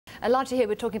Largely here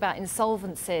we're talking about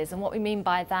insolvencies, and what we mean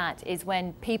by that is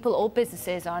when people or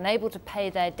businesses are unable to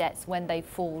pay their debts when they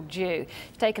fall due.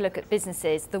 If you take a look at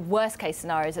businesses, the worst case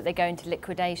scenario is that they go into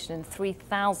liquidation, and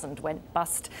 3,000 went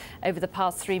bust over the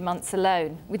past 3 months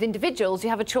alone. With individuals,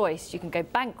 you have a choice. You can go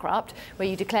bankrupt, where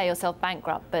you declare yourself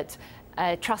bankrupt, but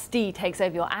a trustee takes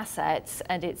over your assets,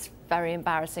 and it's very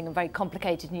embarrassing and very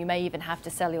complicated, and you may even have to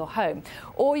sell your home.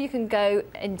 Or you can go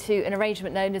into an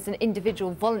arrangement known as an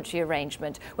individual voluntary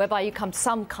arrangement, whereby you come to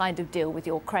some kind of deal with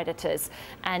your creditors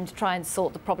and try and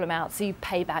sort the problem out, so you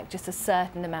pay back just a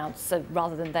certain amount, so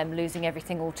rather than them losing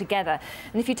everything altogether.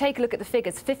 And if you take a look at the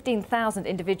figures, 15,000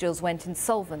 individuals went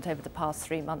insolvent over the past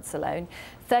 3 months alone,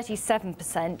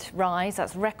 37% rise,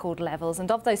 that's record levels,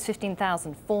 and of those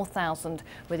 15,000, 4,000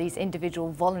 were these individual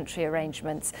voluntary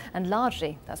arrangements, and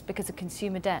largely that's because of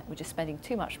consumer debt. We're just spending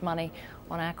too much money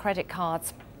on our credit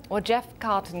cards. Well, Jeff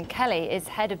Carton-Kelly is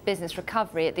Head of Business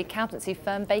Recovery at the accountancy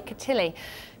firm Baker Tilly.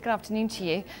 Good afternoon to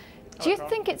you. Do you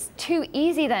think it's too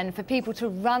easy then for people to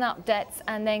run up debts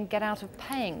and then get out of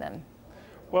paying them?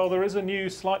 Well, there is a new,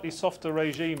 slightly softer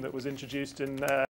regime that was introduced in